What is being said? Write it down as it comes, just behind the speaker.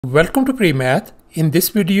Welcome to PreMath. In this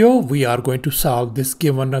video, we are going to solve this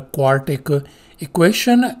given a quartic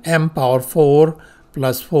equation m power 4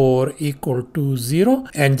 plus 4 equal to 0.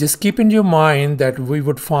 And just keep in your mind that we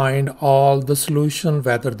would find all the solution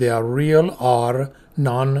whether they are real or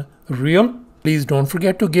non-real. Please don't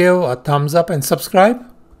forget to give a thumbs up and subscribe.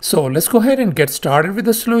 So let's go ahead and get started with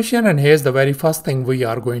the solution, and here's the very first thing we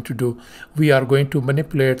are going to do. We are going to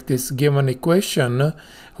manipulate this given equation.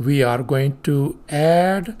 We are going to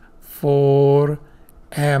add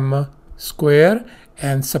 4m square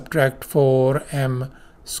and subtract 4m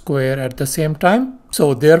square at the same time.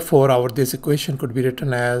 So therefore this equation could be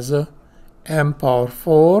written as m power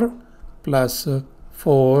 4 plus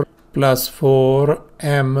 4 plus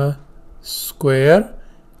 4m square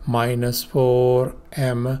minus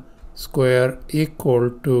 4m square equal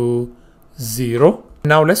to 0.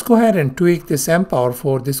 Now let's go ahead and tweak this m power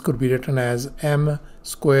 4. This could be written as m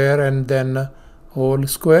square and then whole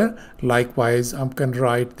square. Likewise, I can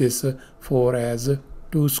write this 4 as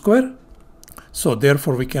 2 square. So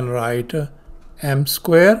therefore we can write m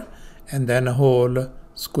square and then whole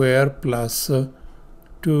square plus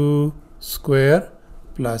 2 square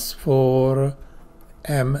plus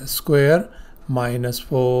 4m square minus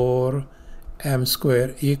 4m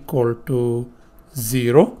square equal to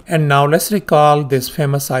 0. And now let's recall this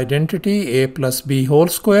famous identity a plus b whole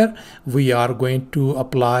square. We are going to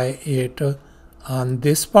apply it on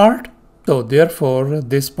this part. So therefore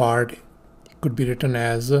this part could be written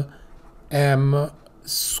as m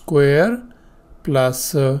square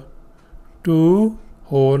plus 2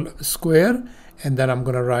 whole square, and then I'm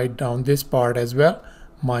going to write down this part as well,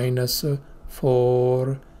 minus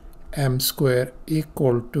 4m square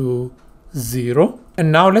equal to 0.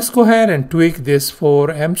 And now let's go ahead and tweak this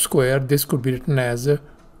 4m square. This could be written as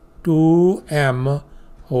 2m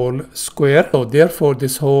whole square. So therefore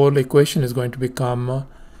this whole equation is going to become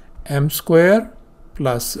m square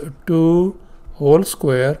plus 2 whole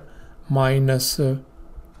square minus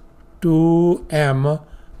 2m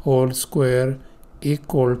whole square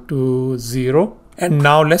equal to 0. And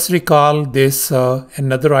now let's recall this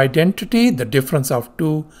another identity, the difference of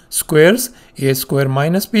two squares, a square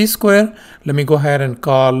minus b square. Let me go ahead and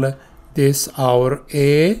call this our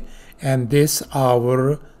a and this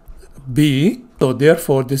our b. So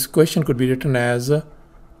therefore this equation could be written as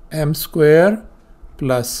m square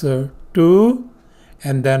plus 2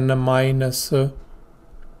 and then minus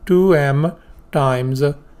 2m times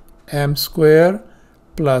m square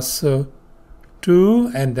plus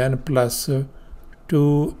 2 and then plus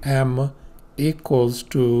 2m equals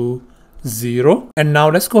to 0. And now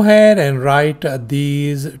let's go ahead and write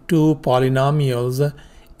these two polynomials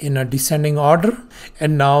in a descending order.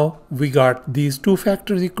 And now we got these two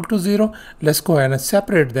factors equal to 0. Let's go ahead and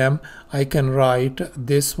separate them. I can write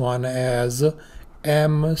this one as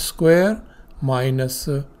m square minus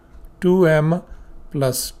 2m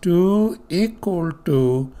plus 2 equal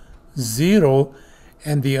to 0,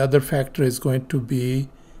 and the other factor is going to be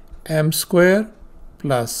m square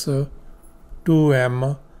plus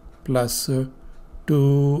 2m plus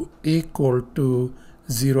 2 equal to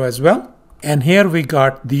 0 as well. And here we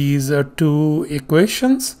got these two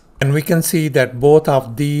equations, and we can see that both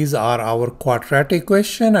of these are our quadratic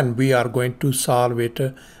equation, and we are going to solve it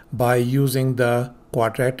by using the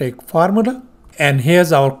quadratic formula. And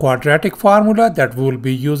here's our quadratic formula that we'll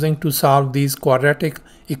be using to solve these quadratic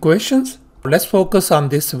equations. Let's focus on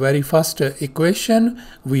this very first equation.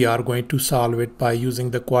 We are going to solve it by using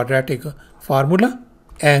the quadratic formula.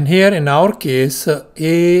 And here in our case, a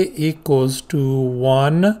equals to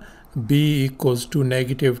 1, b equals to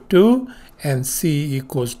negative 2, and c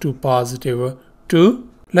equals to positive 2.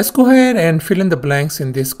 Let's go ahead and fill in the blanks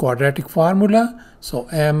in this quadratic formula. So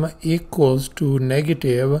m equals to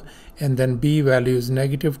negative, and then b value is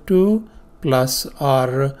negative 2 plus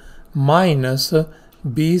or minus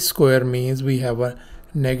b square means we have a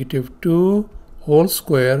negative 2 whole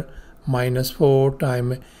square minus 4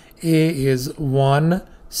 times a is 1,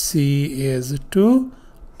 c is 2,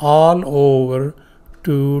 all over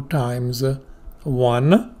 2 times 1.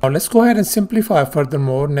 Now let's go ahead and simplify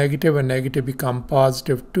furthermore. Negative and negative become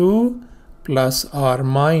positive 2 plus or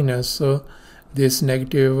minus this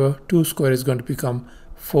negative 2 square is going to become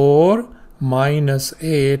 4 minus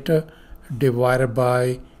 8 divided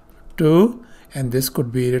by 2. And this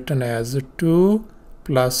could be written as 2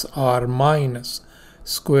 plus or minus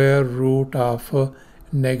square root of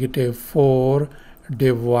negative 4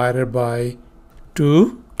 divided by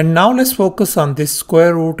 2. And now let's focus on this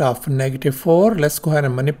square root of negative 4. Let's go ahead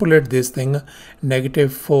and manipulate this thing.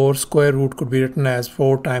 Negative 4 square root could be written as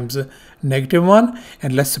 4 times negative 1.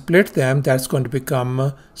 And let's split them. That's going to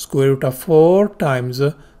become square root of 4 times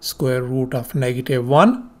square root of negative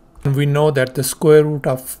 1. And we know that the square root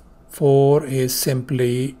of 4 is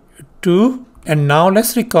simply 2. And now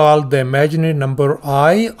let's recall the imaginary number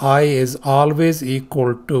I. I is always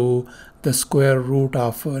equal to the square root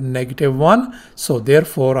of negative 1. So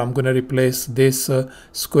therefore I'm going to replace this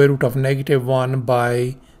square root of negative 1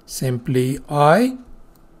 by simply I.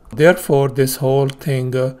 Therefore this whole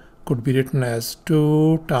thing could be written as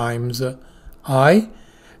 2 times I.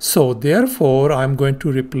 So therefore I'm going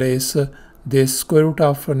to replace this square root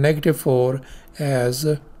of negative 4 as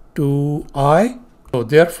 2I. So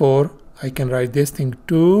therefore I can write this thing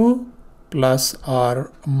 2 plus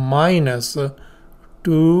r minus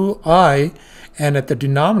 2I, and at the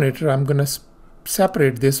denominator I'm going to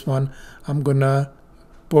separate this one. I'm going to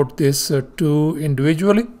put this 2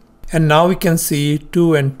 individually, and now we can see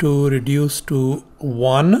 2 and 2 reduce to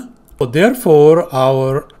 1. So therefore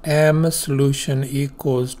our M solution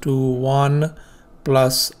equals to 1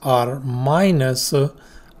 plus r minus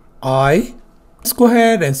I. Let's go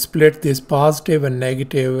ahead and split these positive and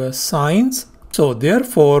negative signs. So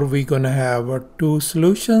therefore we're going to have two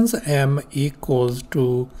solutions. M equals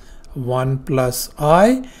to 1 plus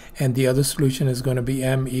I, and the other solution is going to be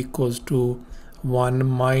M equals to 1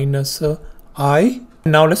 minus I.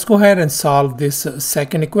 Now let's go ahead and solve this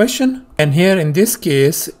second equation. And here in this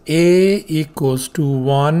case, A equals to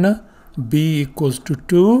 1, B equals to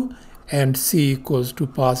 2, and C equals to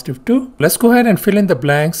positive 2. Let's go ahead and fill in the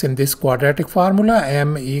blanks in this quadratic formula.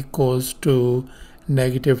 M equals to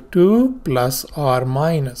negative 2 plus r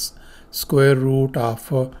minus square root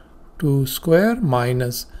of 2 square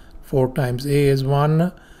minus 4 times A is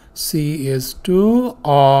 1, C is 2,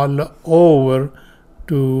 all over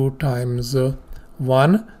 2 times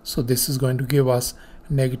 1. So this is going to give us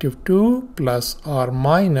negative 2 plus r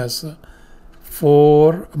minus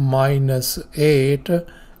 4 minus 8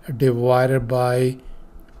 divided by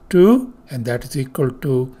 2, and that is equal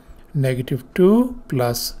to negative 2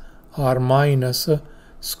 plus r minus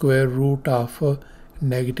square root of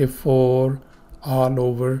negative 4 all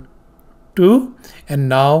over 2. And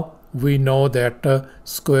now we know that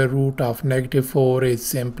square root of negative 4 is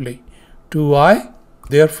simply 2i.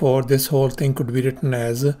 Therefore this whole thing could be written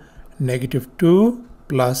as negative 2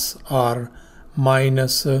 plus r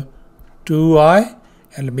minus 2i,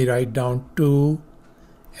 and let me write down 2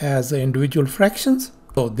 as individual fractions.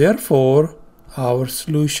 So therefore our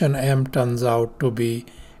solution M turns out to be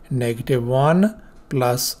negative 1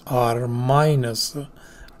 plus r minus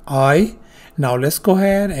I. Now let's go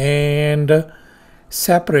ahead and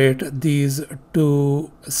separate these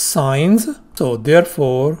two signs. So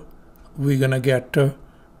therefore we're gonna get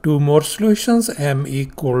two more solutions. M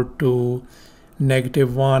equal to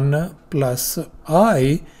negative 1 plus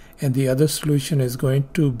I, and the other solution is going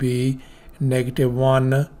to be negative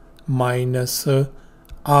 1 minus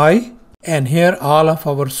I. And here all of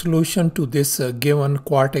our solution to this given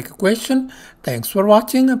Quartic question. Thanks for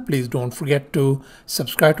watching. Please don't forget to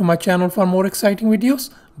subscribe to my channel for more exciting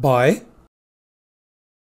videos. Bye.